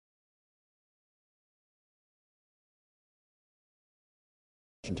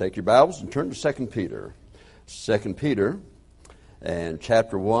Take your Bibles and turn to 2 Peter. 2 Peter and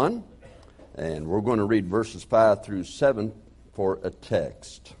chapter 1. And we're going to read verses 5 through 7 for a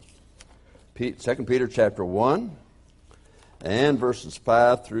text. 2 Peter chapter 1 and verses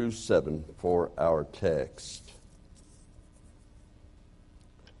 5 through 7 for our text.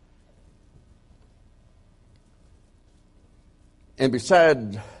 And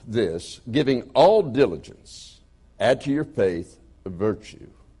beside this, giving all diligence, add to your faith virtue,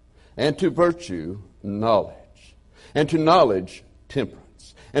 and to virtue knowledge, and to knowledge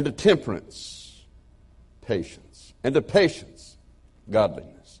temperance, and to temperance patience, and to patience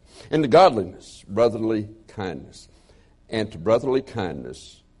godliness, and to godliness brotherly kindness, and to brotherly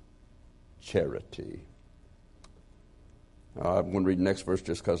kindness charity. I'm going to read the next verse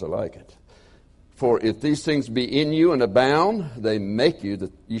just because I like it. For if these things be in you and abound, they make you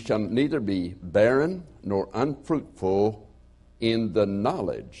that ye shall neither be barren nor unfruitful in the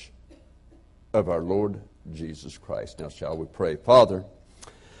knowledge of our Lord Jesus Christ. Now shall we pray. Father,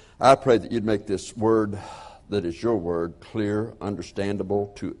 I pray that you'd make this word that is your word clear, understandable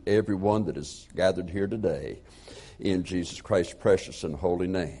to everyone that is gathered here today. In Jesus Christ's precious and holy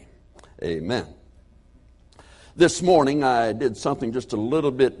name. Amen. This morning I did something just a little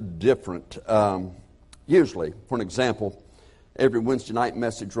bit different. Usually, for an example, every Wednesday night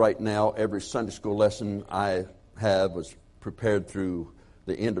message right now, every Sunday school lesson I have was prepared through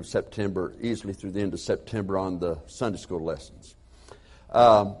the end of September, easily through the end of September on the Sunday school lessons.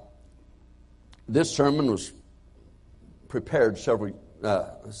 This sermon was prepared several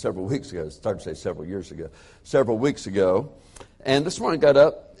weeks ago. I started to say several years ago. Several weeks ago. And this morning I got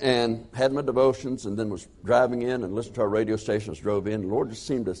up and had my devotions and then was driving in and listened to our radio station as I drove in. The Lord just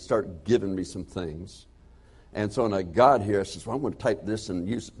seemed to start giving me some things. And so when I got here, I said, well, I'm going to type this and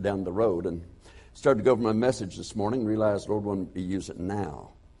use it down the road. And started to go over my message this morning and realized the Lord wanted me to use it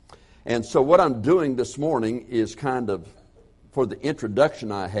now. And so what I'm doing this morning is kind of, for the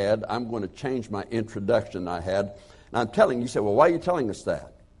introduction I had, I'm going to change my introduction I had. And I'm telling you, say, well, why are you telling us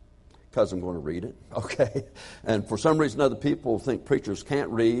that? Because I'm going to read it, okay? And for some reason, other people think preachers can't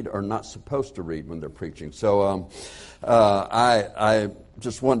read or not supposed to read when they're preaching. So I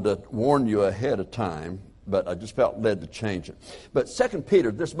just wanted to warn you ahead of time, but I just felt led to change it. But 2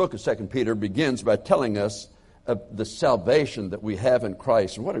 Peter, this book of 2 Peter begins by telling us of the salvation that we have in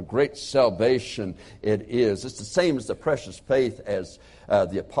Christ. And what a great salvation it is. It's the same as the precious faith as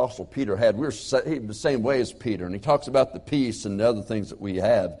the Apostle Peter had. We're saved the same way as Peter. And he talks about the peace and the other things that we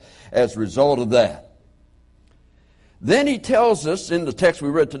have as a result of that. Then he tells us in the text we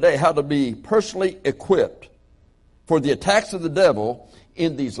read today how to be personally equipped for the attacks of the devil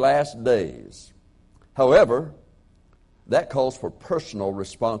in these last days. However, that calls for personal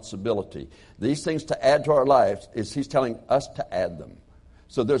responsibility. These things to add to our lives is he's telling us to add them.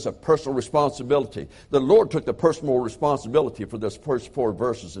 So there's a personal responsibility. The Lord took the personal responsibility for those first 4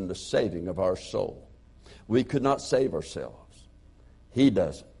 verses in the saving of our soul. We could not save ourselves. He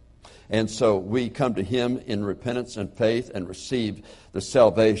does it. And so we come to him in repentance and faith and receive the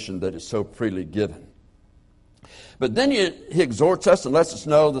salvation that is so freely given. But then he exhorts us and lets us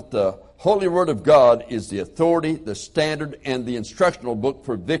know that the Holy Word of God is the authority, the standard, and the instructional book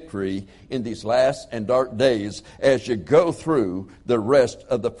for victory in these last and dark days as you go through the rest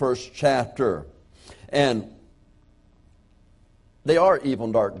of the first chapter. And they are evil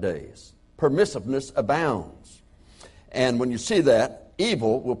and dark days. Permissiveness abounds. And when you see that,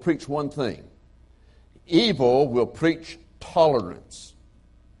 evil will preach one thing. Evil will preach tolerance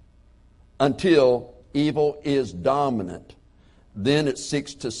until evil is dominant. Then it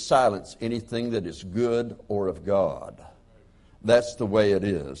seeks to silence anything that is good or of God. That's the way it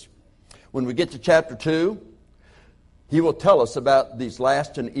is. When we get to chapter 2, he will tell us about these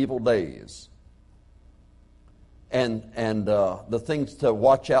last and evil days and the things to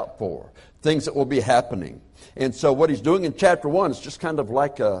watch out for, things that will be happening. And so what he's doing in chapter 1 is just kind of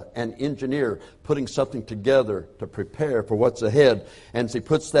like an engineer putting something together to prepare for what's ahead. And as he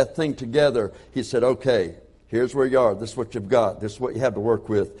puts that thing together, he said, okay, here's where you are. This is what you've got. This is what you have to work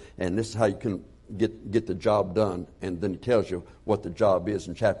with. And this is how you can get the job done. And then he tells you what the job is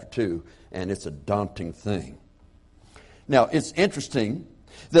in chapter 2. And it's a daunting thing. Now, it's interesting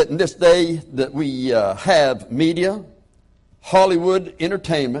that in this day that we have media, Hollywood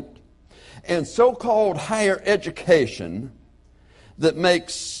entertainment, and so-called higher education that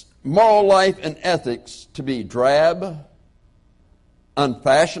makes moral life and ethics to be drab,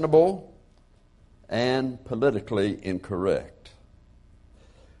 unfashionable, and politically incorrect.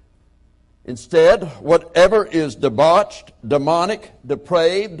 Instead, whatever is debauched, demonic,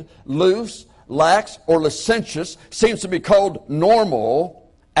 depraved, loose, lax, or licentious seems to be called normal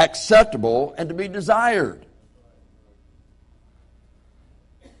acceptable, and to be desired.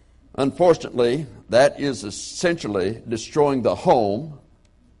 Unfortunately, that is essentially destroying the home,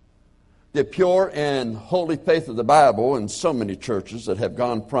 the pure and holy faith of the Bible in so many churches that have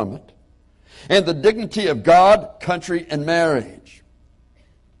gone from it, and the dignity of God, country, and marriage.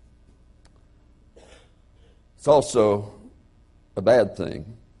 It's also a bad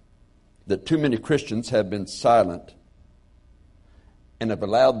thing that too many Christians have been silent and have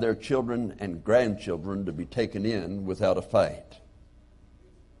allowed their children and grandchildren to be taken in without a fight.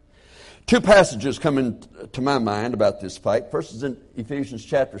 Two passages come into my mind about this fight. First is in Ephesians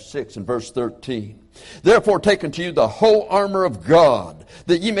chapter 6 and verse 13. Therefore take unto you the whole armor of God,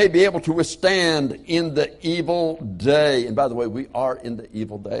 that ye may be able to withstand in the evil day. And by the way, we are in the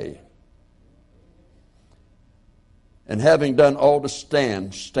evil day. And having done all to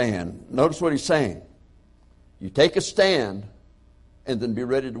stand, stand. Notice what he's saying. You take a stand and then be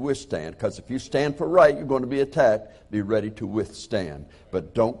ready to withstand. Because if you stand for right, you're going to be attacked. Be ready to withstand.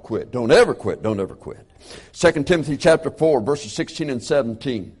 But don't quit. Don't ever quit. Don't ever quit. 2 Timothy chapter 4, verses 16 and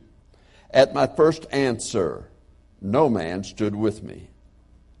 17. At my first answer, no man stood with me,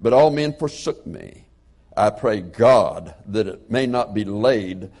 but all men forsook me. I pray God that it may not be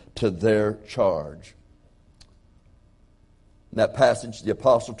laid to their charge. In that passage, the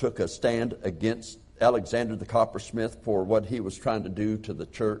apostle took a stand against Alexander the coppersmith for what he was trying to do to the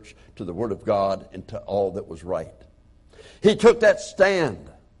church, to the Word of God, and to all that was right. He took that stand.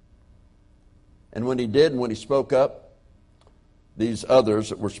 And when he did, and when he spoke up, these others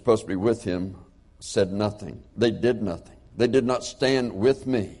that were supposed to be with him said nothing. They did nothing. They did not stand with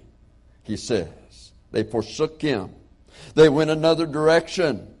me, he says. They forsook him. They went another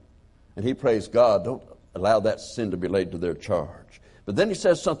direction. And he prays God, don't allow that sin to be laid to their charge. But then he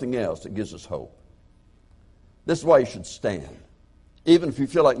says something else that gives us hope. This is why you should stand. Even if you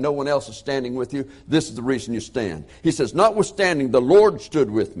feel like no one else is standing with you, this is the reason you stand. He says, notwithstanding, the Lord stood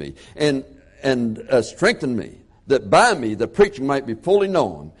with me and strengthened me, that by me the preaching might be fully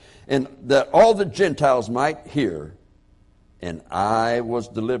known, and that all the Gentiles might hear. And I was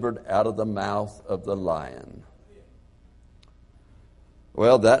delivered out of the mouth of the lion.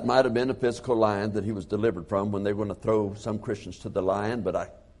 Well, that might have been a physical lion that he was delivered from when they were going to throw some Christians to the lion, but I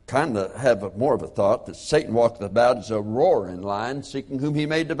kind of have more of a thought that Satan walketh about as a roaring lion, seeking whom he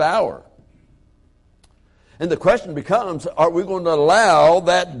may devour. And the question becomes, are we going to allow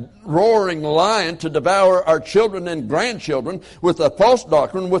that roaring lion to devour our children and grandchildren with a false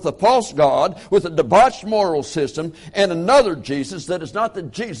doctrine, with a false God, with a debauched moral system, and another Jesus that is not the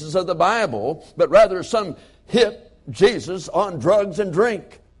Jesus of the Bible, but rather some hip Jesus on drugs and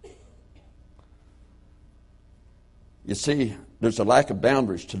drink? You see, there's a lack of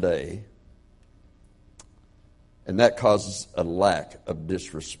boundaries today, and that causes a lack of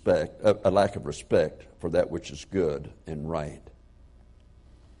respect for that which is good and right.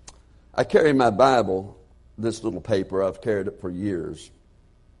 I carry in my Bible this little paper. I've carried it for years,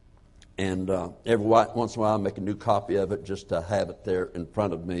 and every once in a while I make a new copy of it just to have it there in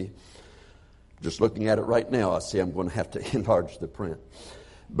front of me. Just looking at it right now, I see I'm going to have to enlarge the print.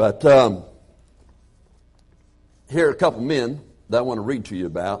 But here are a couple men that I want to read to you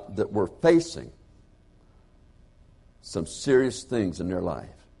about that were facing some serious things in their life.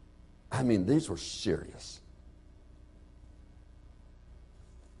 I mean, these were serious.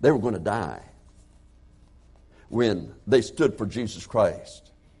 They were going to die when they stood for Jesus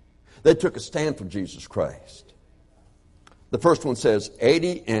Christ. They took a stand for Jesus Christ. The first one says,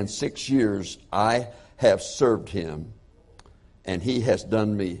 86 years I have served him, and he has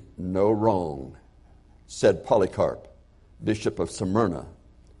done me no wrong, said Polycarp, Bishop of Smyrna,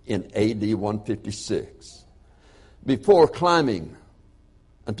 in A.D. 156, before climbing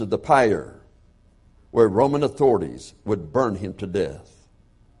unto the pyre where Roman authorities would burn him to death.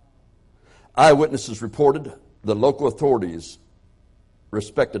 Eyewitnesses reported the local authorities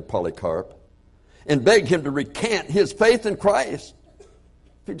respected Polycarp and begged him to recant his faith in Christ.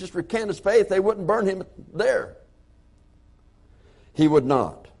 If he just recanted his faith, they wouldn't burn him there. He would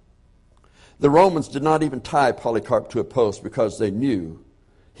not. The Romans did not even tie Polycarp to a post because they knew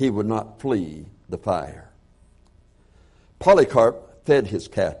he would not flee the fire. Polycarp fed his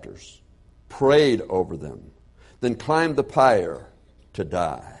captors, prayed over them, then climbed the pyre to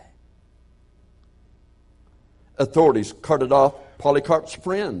die. Authorities carted off Polycarp's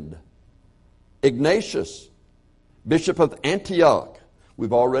friend, Ignatius, Bishop of Antioch.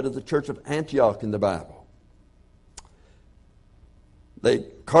 We've all read of the church of Antioch in the Bible. They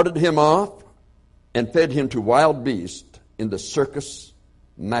carted him off and fed him to wild beasts in the Circus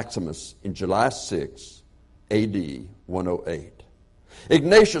Maximus in July 6, A.D. 108.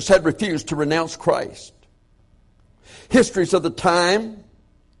 Ignatius had refused to renounce Christ. Histories of the time,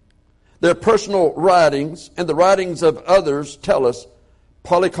 their personal writings, and the writings of others tell us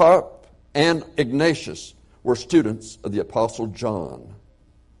Polycarp and Ignatius were students of the Apostle John.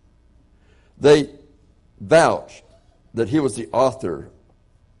 They vouched that he was the author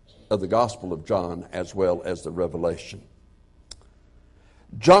of the Gospel of John as well as the Revelation.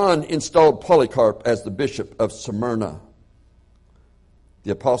 John installed Polycarp as the bishop of Smyrna.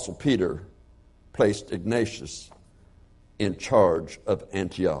 The Apostle Peter placed Ignatius in charge of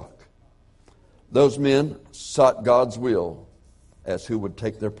Antioch. Those men sought God's will as who would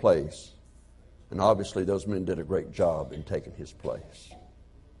take their place. And obviously those men did a great job in taking his place.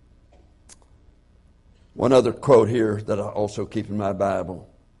 One other quote here that I also keep in my Bible.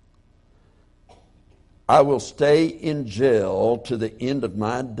 I will stay in jail to the end of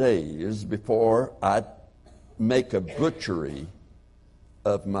my days before I make a butchery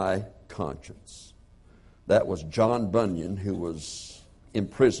of my conscience. That was John Bunyan, who was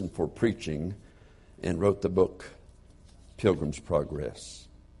imprisoned for preaching and wrote the book Pilgrim's Progress.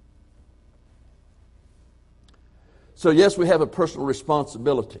 So yes, we have a personal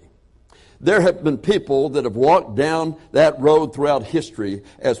responsibility. There have been people that have walked down that road throughout history,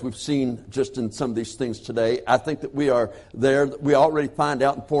 as we've seen just in some of these things today. I think that we are there. We already find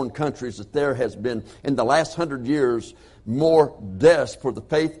out in foreign countries that there has been, in the last 100 years, more deaths for the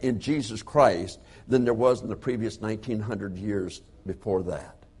faith in Jesus Christ than there was in the previous 1900 years before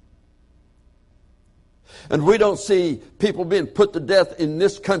that. And we don't see people being put to death in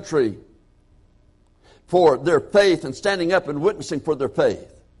this country for their faith and standing up and witnessing for their faith.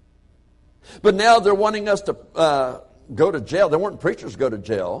 But now they're wanting us to go to jail. They want preachers to go to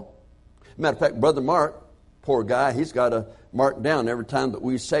jail. Matter of fact, Brother Mark, poor guy, he's got to mark down every time that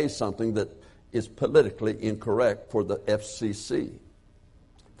we say something that is politically incorrect for the FCC.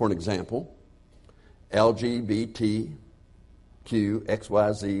 For an example, LGBTQ,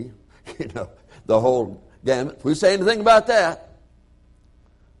 XYZ, the whole gamut. If we say anything about that,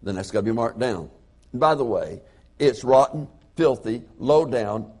 then that's got to be marked down. And by the way, it's rotten, filthy, low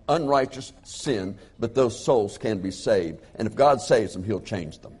down, unrighteous sin, but those souls can be saved. And if God saves them, He'll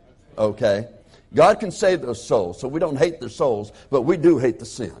change them. Okay? God can save those souls, so we don't hate their souls, but we do hate the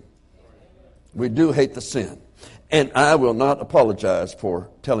sin. We do hate the sin. And I will not apologize for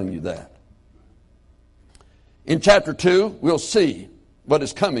telling you that. In chapter 2, we'll see what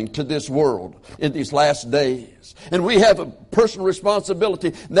is coming to this world in these last days. And we have a personal responsibility.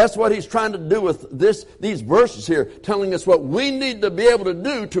 And that's what he's trying to do with these verses here, telling us what we need to be able to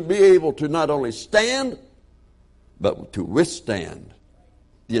do to be able to not only stand, but to withstand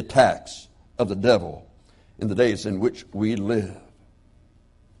the attacks of the devil in the days in which we live.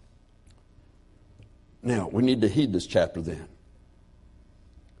 Now, we need to heed this chapter then,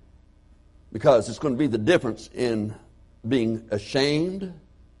 because it's going to be the difference in being ashamed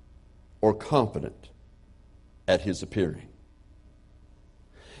or confident at His appearing.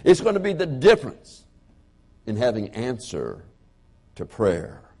 It's going to be the difference in having answer to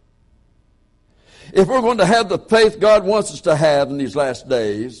prayer. If we're going to have the faith God wants us to have in these last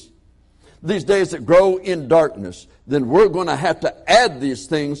days, these days that grow in darkness, then we're going to have to add these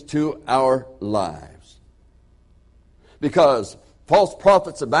things to our lives. Because false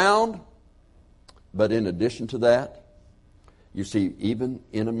prophets abound, but in addition to that, you see, even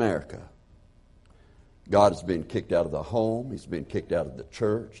in America, God has been kicked out of the home. He's been kicked out of the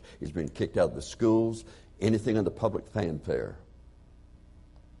church. He's been kicked out of the schools, anything in the public fanfare.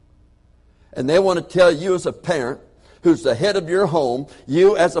 And they want to tell you as a parent who's the head of your home,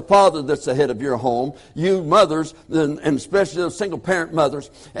 you as a father that's the head of your home, you mothers, and especially those single parent mothers,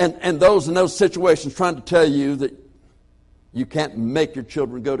 and those in those situations trying to tell you that you can't make your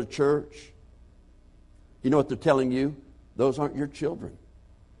children go to church. You know what they're telling you? Those aren't your children.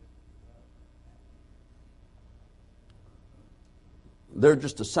 They're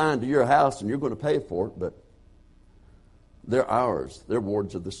just assigned to your house and you're going to pay for it, but they're ours. They're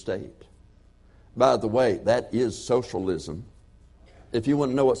wards of the state. By the way, that is socialism. If you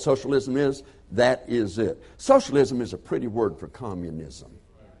want to know what socialism is, that is it. Socialism is a pretty word for communism.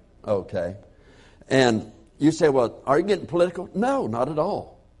 Okay? And you say, well, are you getting political? No, not at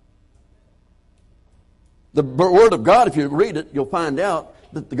all. The Word of God, if you read it, you'll find out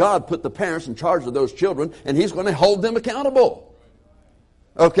that God put the parents in charge of those children, and He's going to hold them accountable.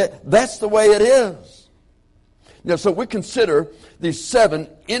 Okay? That's the way it is. Now, so we consider these 7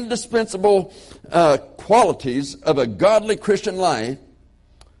 indispensable qualities of a godly Christian life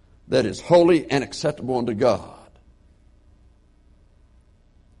that is holy and acceptable unto God.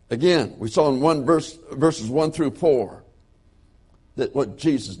 Again, we saw in verses 1 through 4 that what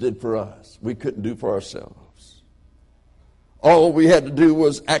Jesus did for us, we couldn't do for ourselves. All we had to do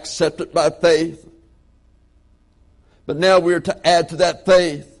was accept it by faith. But now we are to add to that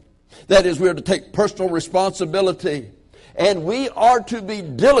faith. That is, we are to take personal responsibility. And we are to be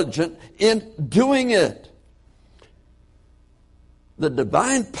diligent in doing it. The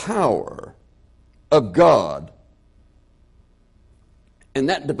divine power of God, and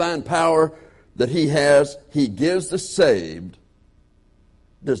that divine power that He has, He gives the saved,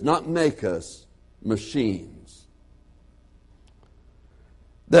 does not make us machines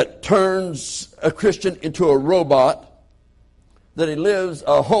that turns a Christian into a robot, that he lives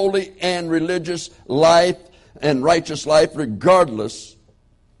a holy and religious life and righteous life regardless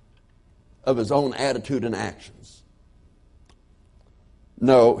of his own attitude and actions.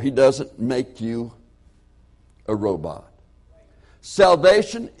 No, He doesn't make you a robot.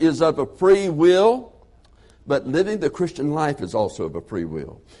 Salvation is of a free will, but living the Christian life is also of a free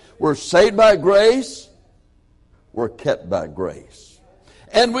will. We're saved by grace, we're kept by grace.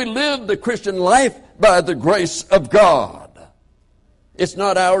 And we live the Christian life by the grace of God. It's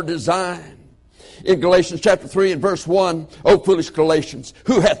not our design. In Galatians chapter 3 and verse 1, O foolish Galatians,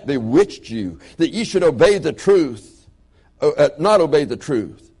 who hath bewitched you that ye should obey the truth, not obey the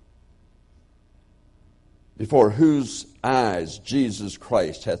truth, before whose eyes Jesus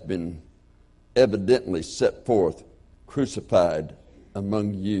Christ hath been evidently set forth, crucified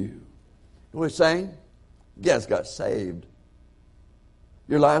among you. You know what He's saying? You guys got saved.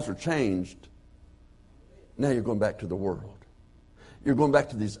 Your lives were changed. Now you're going back to the world. You're going back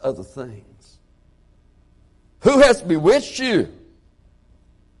to these other things. Who has bewitched you?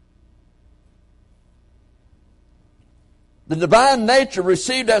 The divine nature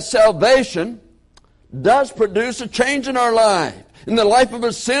received as salvation does produce a change in our life. In the life of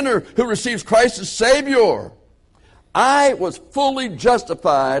a sinner who receives Christ as Savior. I was fully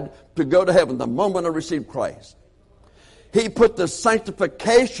justified to go to heaven the moment I received Christ. He put the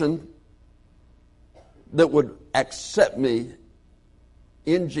sanctification that would accept me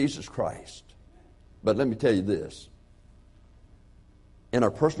in Jesus Christ. But let me tell you this. In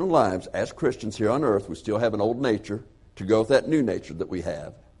our personal lives as Christians here on earth, we still have an old nature to go with that new nature that we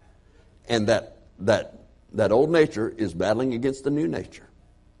have. And that old nature is battling against the new nature.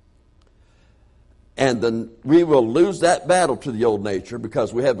 And then we will lose that battle to the old nature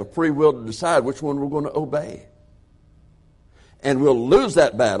because we have a free will to decide which one we're going to obey. And we'll lose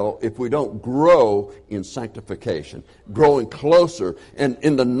that battle if we don't grow in sanctification, growing closer and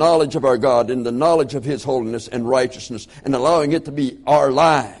in the knowledge of our God, in the knowledge of His holiness and righteousness, and allowing it to be our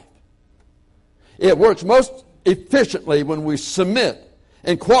life. It works most efficiently when we submit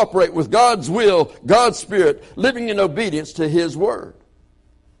and cooperate with God's will, God's Spirit, living in obedience to His Word.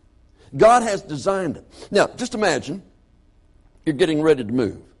 God has designed it. Now, just imagine you're getting ready to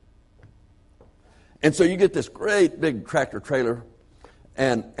move. And so you get this great big tractor trailer,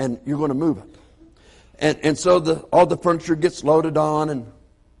 and you're going to move it. And so all the furniture gets loaded on, and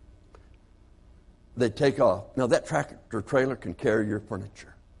they take off. Now, that tractor trailer can carry your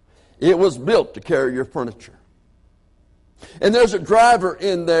furniture. It was built to carry your furniture. And there's a driver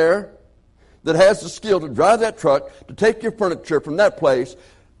in there that has the skill to drive that truck, to take your furniture from that place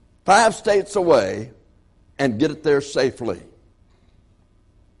 5 states away and get it there safely.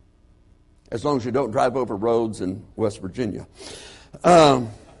 As long as you don't drive over roads in West Virginia. But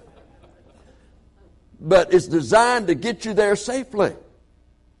it's designed to get you there safely.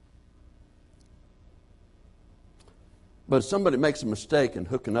 But if somebody makes a mistake in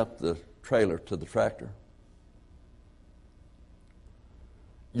hooking up the trailer to the tractor,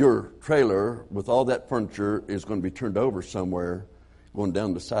 your trailer with all that furniture is going to be turned over somewhere, going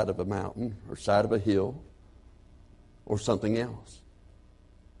down the side of a mountain or side of a hill or something else.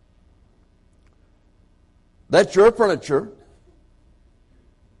 That's your furniture,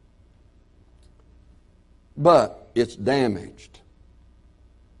 but it's damaged.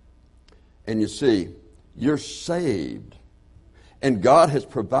 And you see, you're saved, and God has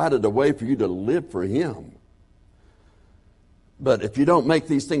provided a way for you to live for Him. But if you don't make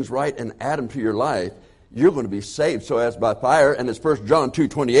these things right and add them to your life, you're going to be saved so as by fire. And as 1 John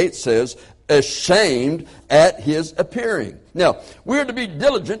 2:28 says, ashamed at His appearing. Now, we're to be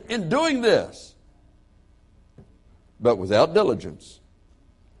diligent in doing this. But without diligence,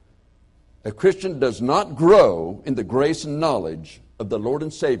 a Christian does not grow in the grace and knowledge of the Lord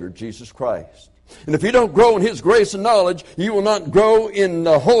and Savior, Jesus Christ. And if you don't grow in His grace and knowledge, you will not grow in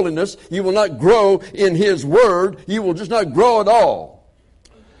holiness. You will not grow in His Word. You will just not grow at all.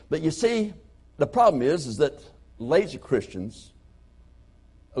 But you see, the problem is that lazy Christians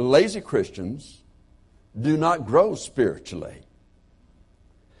do not grow spiritually.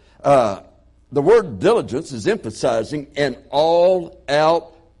 The word diligence is emphasizing an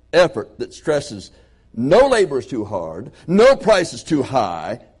all-out effort that stresses no labor is too hard, no price is too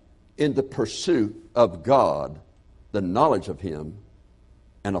high in the pursuit of God, the knowledge of Him,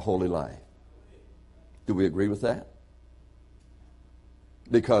 and a holy life. Do we agree with that?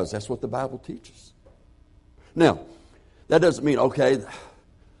 Because that's what the Bible teaches. Now, that doesn't mean, okay,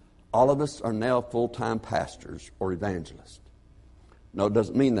 all of us are now full-time pastors or evangelists. No, it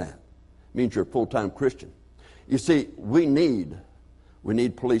doesn't mean that. It means you're a full-time Christian. You see, we need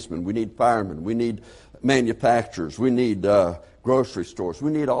policemen, we need firemen, we need manufacturers, we need grocery stores,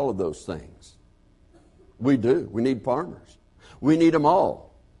 we need all of those things. We do. We need farmers. We need them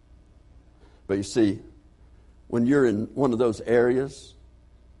all. But you see, when you're in one of those areas,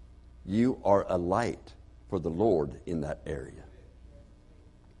 you are a light for the Lord in that area.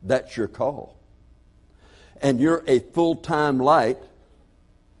 That's your call. And you're a full-time light.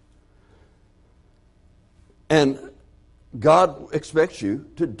 And God expects you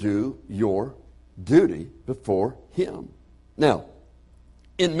to do your duty before Him. Now,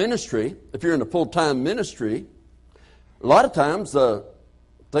 in ministry, if you're in a full-time ministry, a lot of times the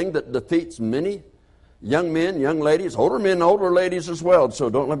thing that defeats many young men, young ladies, older men, older ladies as well, so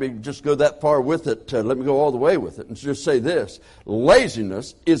don't let me just go that far with it, let me go all the way with it, and just say this: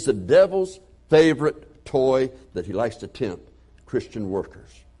 laziness is the devil's favorite toy that he likes to tempt Christian workers.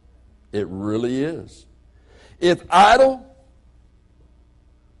 It really is. If idle,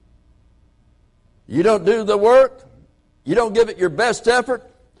 you don't do the work, you don't give it your best effort,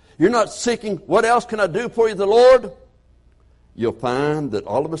 you're not seeking, what else can I do for you, the Lord? You'll find that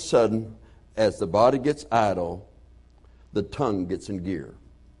all of a sudden, as the body gets idle, the tongue gets in gear.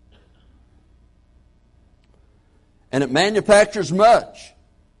 And it manufactures much.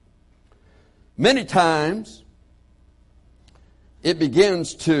 Many times, it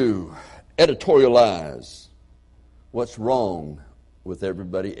begins to editorialize what's wrong with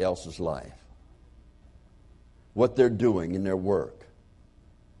everybody else's life, what they're doing in their work.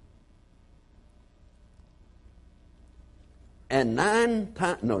 And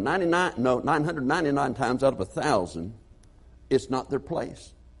 999 times out of 1,000, it's not their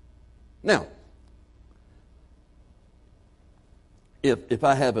place. Now, if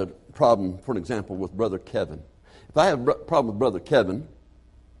I have a problem, for an example, with Brother Kevin, if I have a problem with Brother Kevin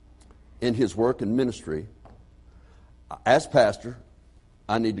in his work and ministry, as pastor,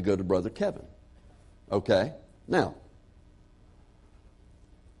 I need to go to Brother Kevin. Okay? Now,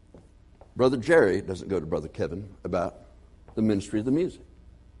 Brother Jerry doesn't go to Brother Kevin about the ministry of the music.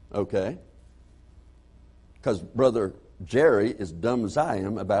 Okay? Because Brother Jerry is dumb as I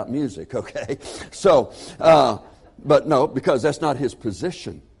am about music. Okay? So, but no, because that's not his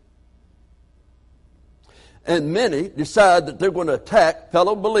position. And many decide that they're going to attack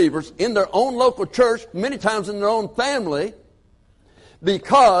fellow believers in their own local church, many times in their own family,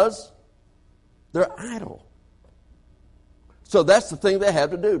 because they're idle. So that's the thing they have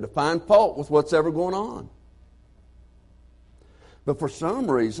to do, to find fault with what's ever going on. But for some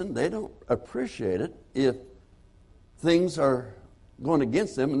reason, they don't appreciate it if things are going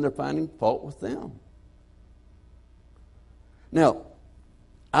against them and they're finding fault with them. Now,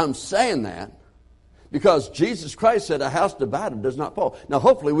 I'm saying that because Jesus Christ said a house divided does not fall. Now,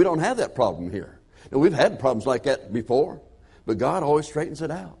 hopefully we don't have that problem here. Now, we've had problems like that before, but God always straightens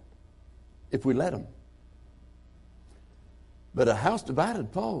it out if we let Him. But a house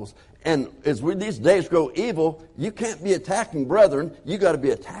divided falls. And as these days grow evil, you can't be attacking brethren. You got to be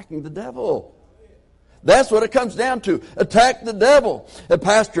attacking the devil. That's what it comes down to. Attack the devil. I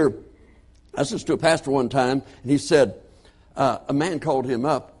listened to a pastor one time, and he said, a man called him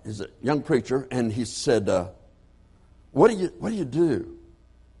up, he's a young preacher, and he said, what do you do?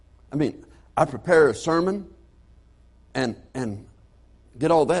 I mean, I prepare a sermon and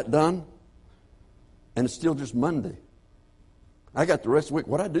get all that done, and it's still just Monday. I got the rest of the week.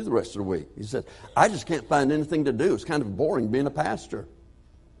 What do I do the rest of the week? He said, I just can't find anything to do. It's kind of boring being a pastor.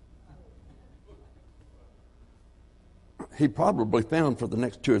 He probably found for the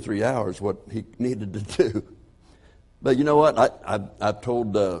next 2 or 3 hours what he needed to do. But you know what? I've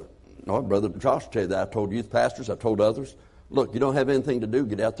told, Brother Josh will tell you that. I've told youth pastors, I've told others, look, you don't have anything to do,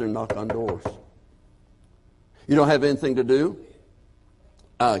 get out there and knock on doors. You don't have anything to do,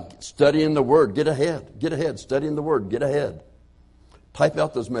 study in the Word, get ahead, study in the Word, get ahead. Type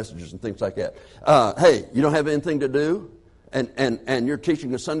out those messages and things like that. Hey, you don't have anything to do, and you're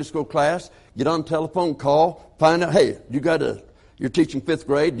teaching a Sunday school class, get on a telephone call, find out, hey, you're teaching 5th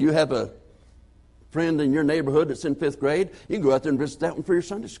grade, do you have a friend in your neighborhood that's in 5th grade? You can go out there and visit that one for your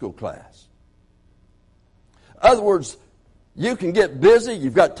Sunday school class. In other words, You can get busy.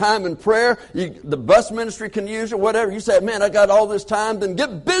 You've got time in prayer. The bus ministry can use you, whatever. You say, man, I got all this time. Then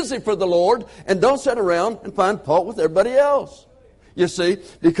get busy for the Lord and don't sit around and find fault with everybody else. You see,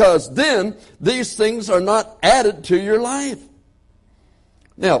 because then these things are not added to your life.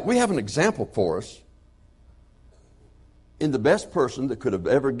 Now, we have an example for us in the best person that could have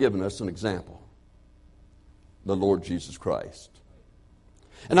ever given us an example, the Lord Jesus Christ.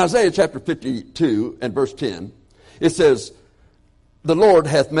 In Isaiah chapter 52 and verse 10, it says, the Lord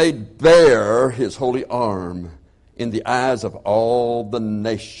hath made bare his holy arm in the eyes of all the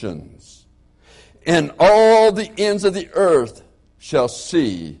nations, and all the ends of the earth shall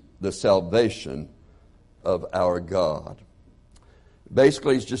see the salvation of our God.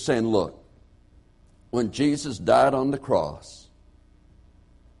 Basically, he's just saying, look, when Jesus died on the cross,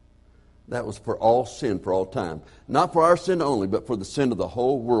 that was for all sin, for all time. Not for our sin only, but for the sin of the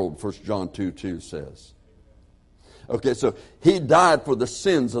whole world, 1 John 2:2 says. Okay, so he died for the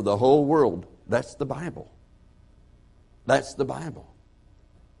sins of the whole world. That's the Bible. That's the Bible.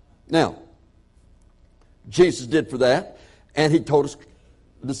 Now, Jesus did for that, and he told his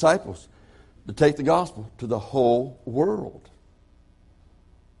disciples to take the gospel to the whole world.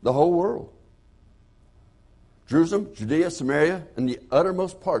 The whole world. Jerusalem, Judea, Samaria, and the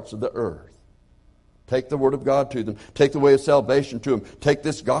uttermost parts of the earth. Take the word of God to them. Take the way of salvation to them. Take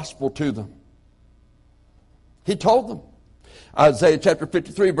this gospel to them. He told them. Isaiah chapter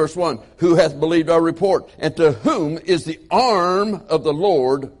 53 verse 1, who hath believed our report, and to whom is the arm of the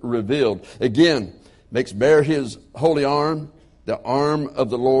Lord revealed? Again, makes bare his holy arm. The arm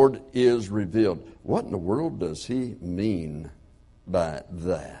of the Lord is revealed. What in the world does he mean by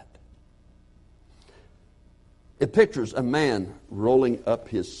that? It pictures a man rolling up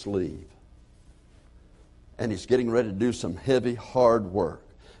his sleeve. And he's getting ready to do some heavy, hard work.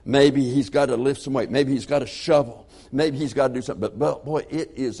 Maybe he's got to lift some weight. Maybe he's got a shovel. Maybe he's got to do something. But boy,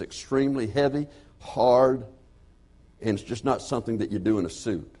 it is extremely heavy, hard, and it's just not something that you do in a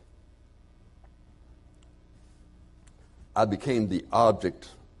suit. I became the object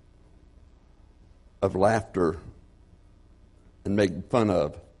of laughter and made fun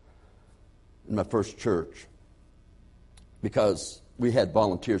of in my first church because we had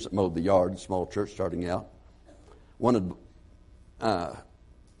volunteers that mowed the yard, a small church starting out. One had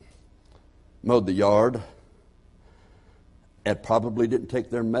mowed the yard and probably didn't take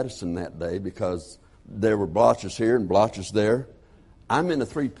their medicine that day because there were blotches here and blotches there. I'm in a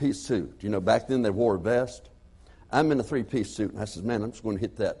three-piece suit. You know, back then they wore a vest. I'm in a three-piece suit. And I said, man, I'm just going to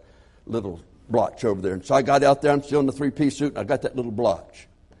hit that little blotch over there. And so I got out there. I'm still in the three-piece suit, and I got that little blotch.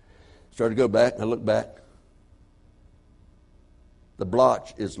 Started to go back, and I looked back. The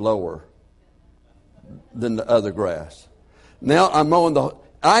blotch is lower than the other grass. Now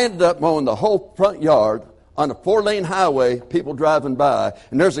I ended up mowing the whole front yard on a 4-lane highway, people driving by,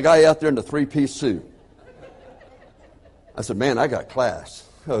 and there's a guy out there in the three-piece suit. I said, man, I got class.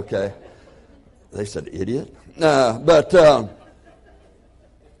 Okay. They said, idiot. But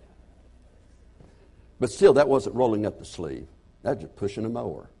still, that wasn't rolling up the sleeve. That was just pushing a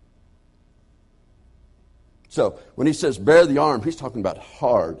mower. So when he says bear the arm, he's talking about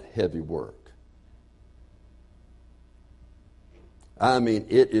hard, heavy work. I mean,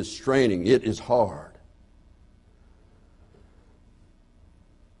 it is straining. It is hard.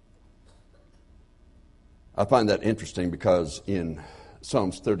 I find that interesting because in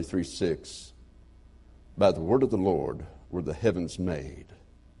Psalms 33:6, by the word of the Lord were the heavens made,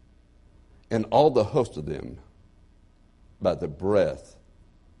 and all the host of them by the breath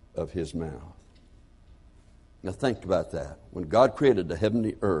of his mouth. Now think about that. When God created the heaven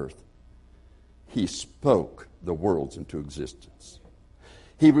and the earth, he spoke the worlds into existence.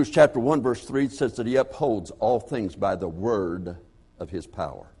 Hebrews chapter 1 verse 3 says that he upholds all things by the word of his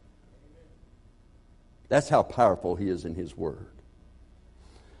power. That's how powerful he is in his word.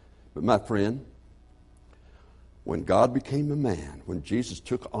 But my friend, when God became a man, when Jesus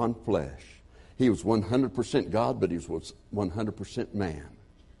took on flesh, he was 100% God, but he was 100% man.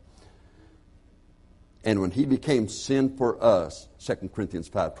 And when he became sin for us, 2 Corinthians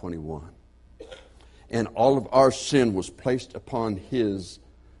 5:21, and all of our sin was placed upon his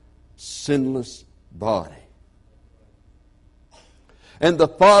sinless body. And the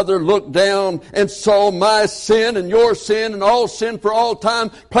Father looked down and saw my sin and your sin and all sin for all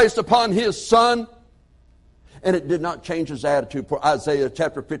time placed upon his Son. And it did not change his attitude. For Isaiah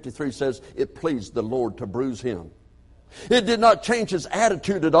chapter 53 says, it pleased the Lord to bruise him. It did not change his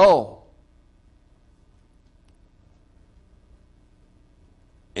attitude at all.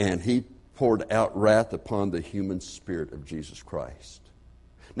 And he poured out wrath upon the human spirit of Jesus Christ.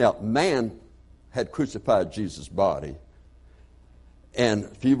 Now, man had crucified Jesus' body, And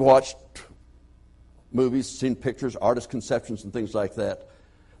if you've watched movies, seen pictures, artist conceptions and things like that,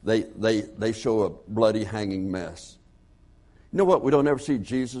 they show a bloody hanging mess. You know what? We don't ever see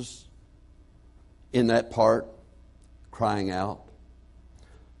Jesus in that part crying out.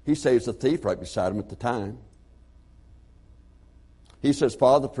 He saves the thief right beside him at the time. He says,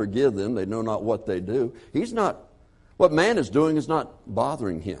 Father, forgive them. They know not what they do. What man is doing is not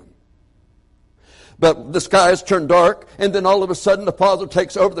bothering him. But the sky has turned dark, and then all of a sudden the Father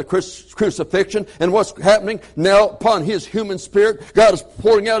takes over the crucifixion, and what's happening now upon His human spirit? God is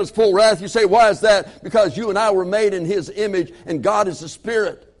pouring out His full wrath. You say, why is that? Because you and I were made in His image, and God is the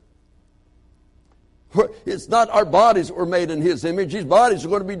Spirit. It's not our bodies that were made in His image. These bodies are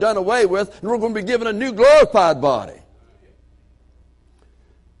going to be done away with, and we're going to be given a new glorified body.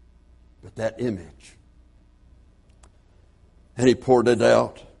 But that image, and He poured it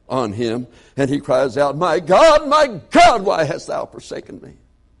out on Him, and He cries out, my God, why hast Thou forsaken me?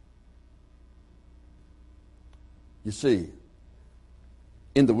 You see,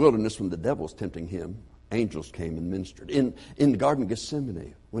 in the wilderness when the devil was tempting Him, angels came and ministered. In the Garden of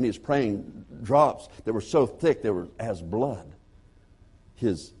Gethsemane, when He was praying, drops that were so thick they were as blood,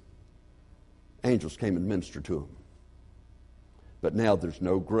 His angels came and ministered to Him. But now there's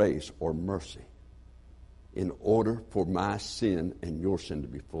no grace or mercy in order for my sin and your sin to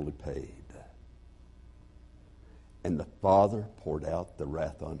be fully paid. And the Father poured out the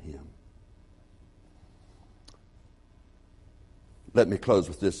wrath on Him. Let me close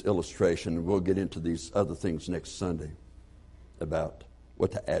with this illustration, and we'll get into these other things next Sunday about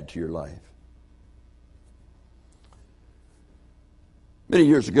what to add to your life. Many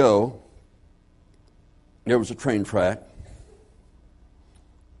years ago, there was a train track,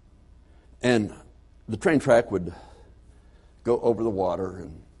 and the train track would go over the water,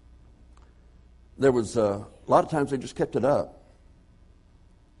 and there was a lot of times they just kept it up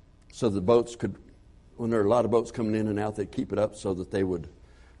so the boats could, when there were a lot of boats coming in and out, they'd keep it up so that they would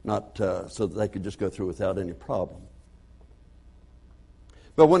not, so that they could just go through without any problem.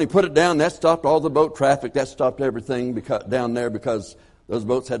 But when he put it down, that stopped all the boat traffic. That stopped everything down there because those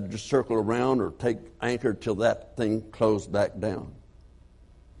boats had to just circle around or take anchor till that thing closed back down.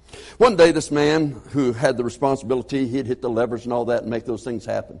 One day, this man who had the responsibility, he'd hit the levers and all that and make those things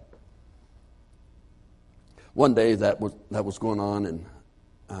happen. One day that was going on, and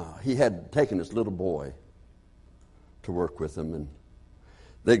he had taken his little boy to work with him, and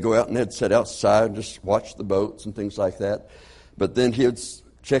they'd go out and they'd sit outside and just watch the boats and things like that. But then he'd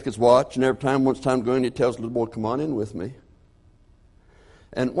check his watch, and every time, once it's time to go in, he'd tell his little boy, come on in with me.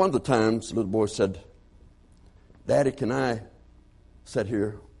 And one of the times, the little boy said, Daddy, can I sit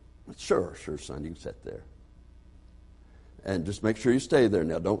here? Sure, son, you can sit there. And just make sure you stay there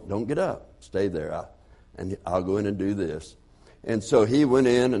now. Don't get up. Stay there. And I'll go in and do this. And so he went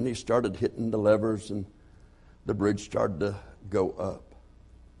in and he started hitting the levers, and the bridge started to go up.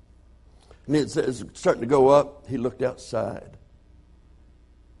 And it says, starting to go up, he looked outside.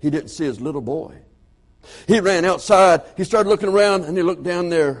 He didn't see his little boy. He ran outside. He started looking around, and he looked down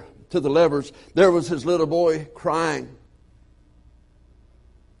there to the levers. There was his little boy crying.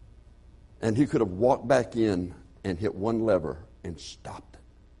 And he could have walked back in and hit one lever and stopped it.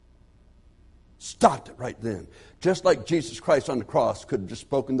 Stopped it right then. Just like Jesus Christ on the cross could have just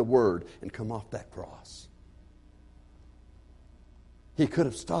spoken the word and come off that cross. He could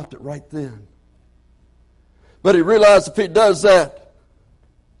have stopped it right then. But he realized if he does that,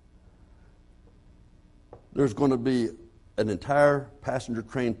 there's going to be an entire passenger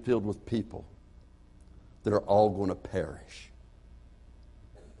train filled with people that are all going to perish.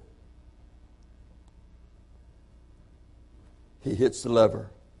 He hits the lever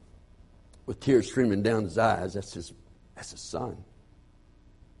with tears streaming down his eyes. That's his son.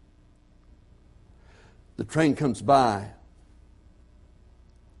 The train comes by.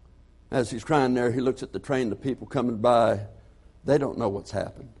 As he's crying there, he looks at the train, the people coming by. They don't know what's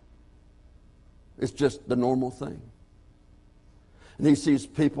happened. It's just the normal thing. And he sees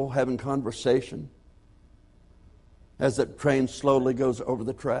people having conversation as that train slowly goes over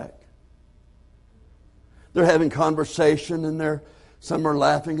the track. They're having conversation, and some are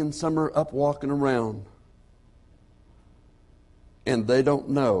laughing and some are up walking around. And they don't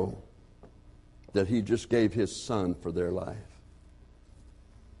know that he just gave his son for their life.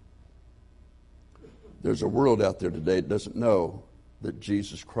 There's a world out there today that doesn't know that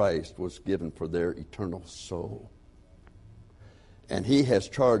Jesus Christ was given for their eternal soul. And he has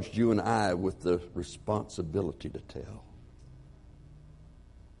charged you and I with the responsibility to tell.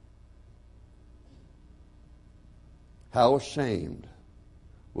 How ashamed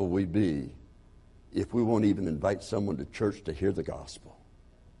will we be if we won't even invite someone to church to hear the gospel?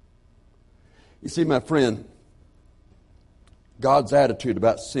 You see, my friend, God's attitude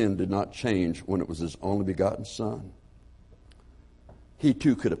about sin did not change when it was His only begotten Son. He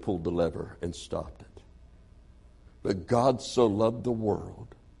too could have pulled the lever and stopped it. But God so loved the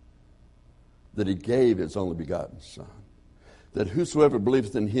world that He gave His only begotten Son, that whosoever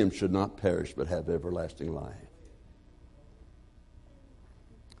believeth in Him should not perish but have everlasting life.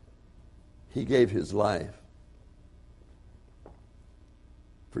 He gave His life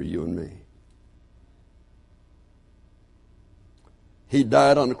for you and me. He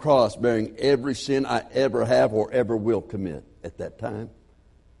died on the cross bearing every sin I ever have or ever will commit at that time.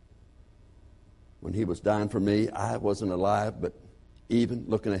 When He was dying for me, I wasn't alive, but even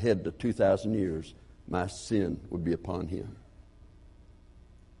looking ahead to 2,000 years, my sin would be upon Him.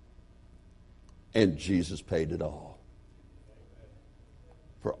 And Jesus paid it all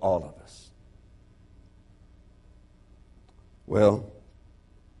for all of us. Well,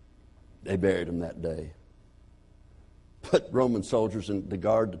 they buried Him that day. Put Roman soldiers in to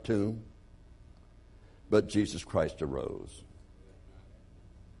guard the tomb. But Jesus Christ arose,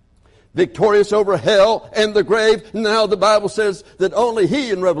 victorious over hell and the grave. Now the Bible says that only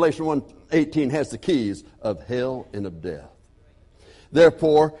He in Revelation 1:18 has the keys of hell and of death.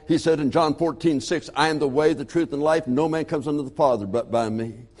 Therefore, He said in John 14:6, I am the way, the truth, and life. No man comes unto the Father but by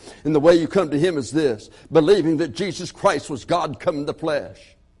me. And the way you come to Him is this, believing that Jesus Christ was God come in the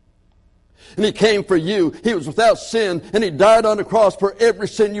flesh. And He came for you. He was without sin, and He died on the cross for every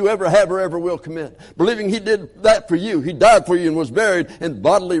sin you ever have or ever will commit. Believing He did that for you. He died for you and was buried and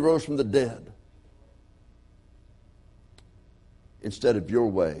bodily rose from the dead. Instead of your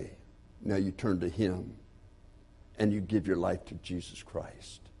way, now you turn to Him and you give your life to Jesus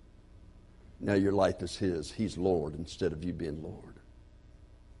Christ. Now your life is His. He's Lord instead of you being Lord.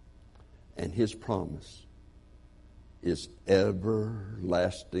 And His promise is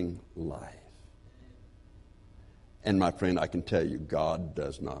everlasting life. And my friend, I can tell you, God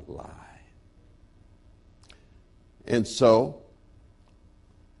does not lie. And so,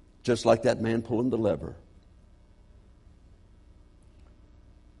 just like that man pulling the lever,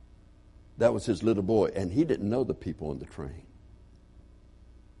 that was his little boy, and he didn't know the people on the train.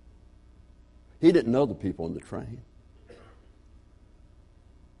 He didn't know the people on the train.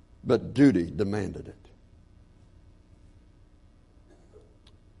 But duty demanded it.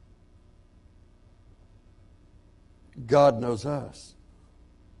 God knows us.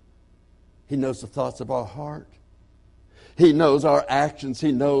 He knows the thoughts of our heart. He knows our actions.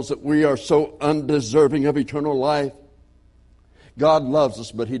 He knows that we are so undeserving of eternal life. God loves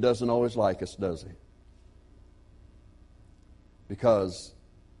us, but He doesn't always like us, does He? Because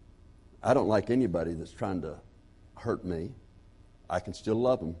I don't like anybody that's trying to hurt me. I can still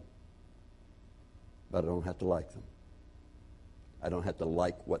love them, but I don't have to like them. I don't have to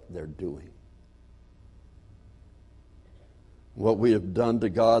like what they're doing. What we have done to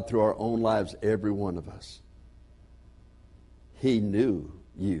God through our own lives, every one of us. He knew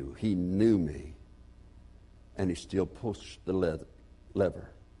you. He knew me. And He still pushed the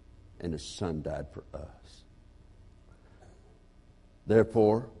lever. And His Son died for us.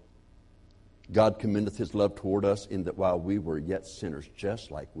 Therefore, God commendeth His love toward us in that while we were yet sinners, just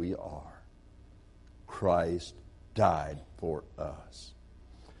like we are, Christ died for us.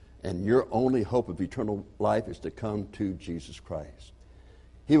 And your only hope of eternal life is to come to Jesus Christ.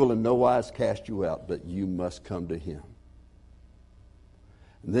 He will in no wise cast you out, but you must come to Him.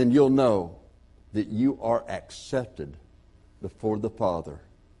 And then you'll know that you are accepted before the Father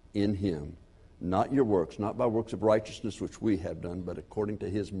in Him. Not your works, not by works of righteousness which we have done, but according to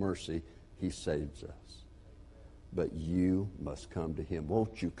His mercy, He saves us. But you must come to Him.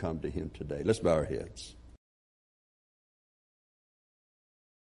 Won't you come to Him today? Let's bow our heads.